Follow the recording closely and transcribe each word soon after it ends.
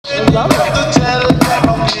Yeah,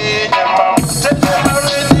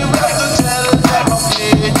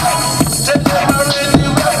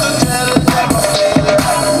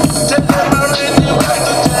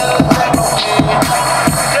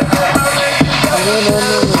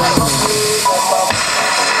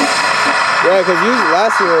 because usually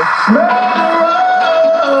last year,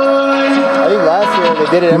 I think last year they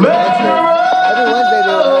did it every Wednesday. Every Wednesday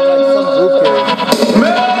they would have like some group here.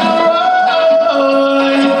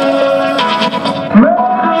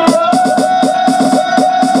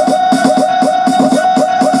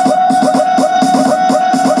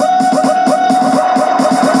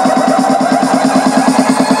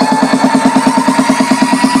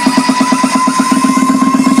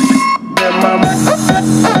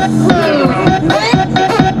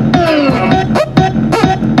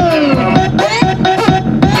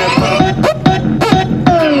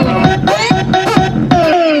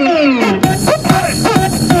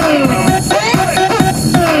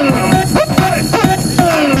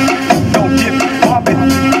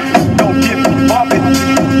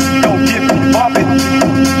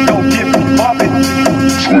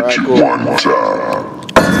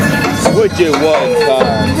 Switch it one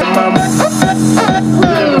time.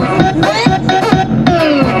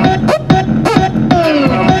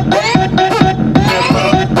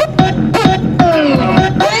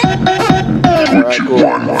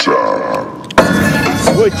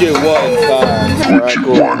 Switch it one time. Switch it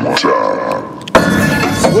one time.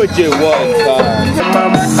 Switch it one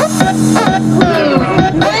time.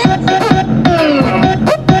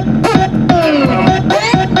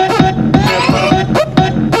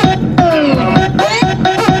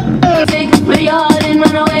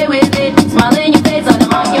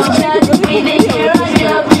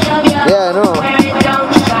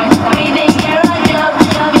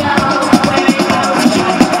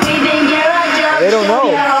 They don't know.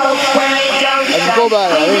 I just go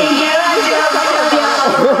about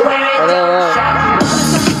it.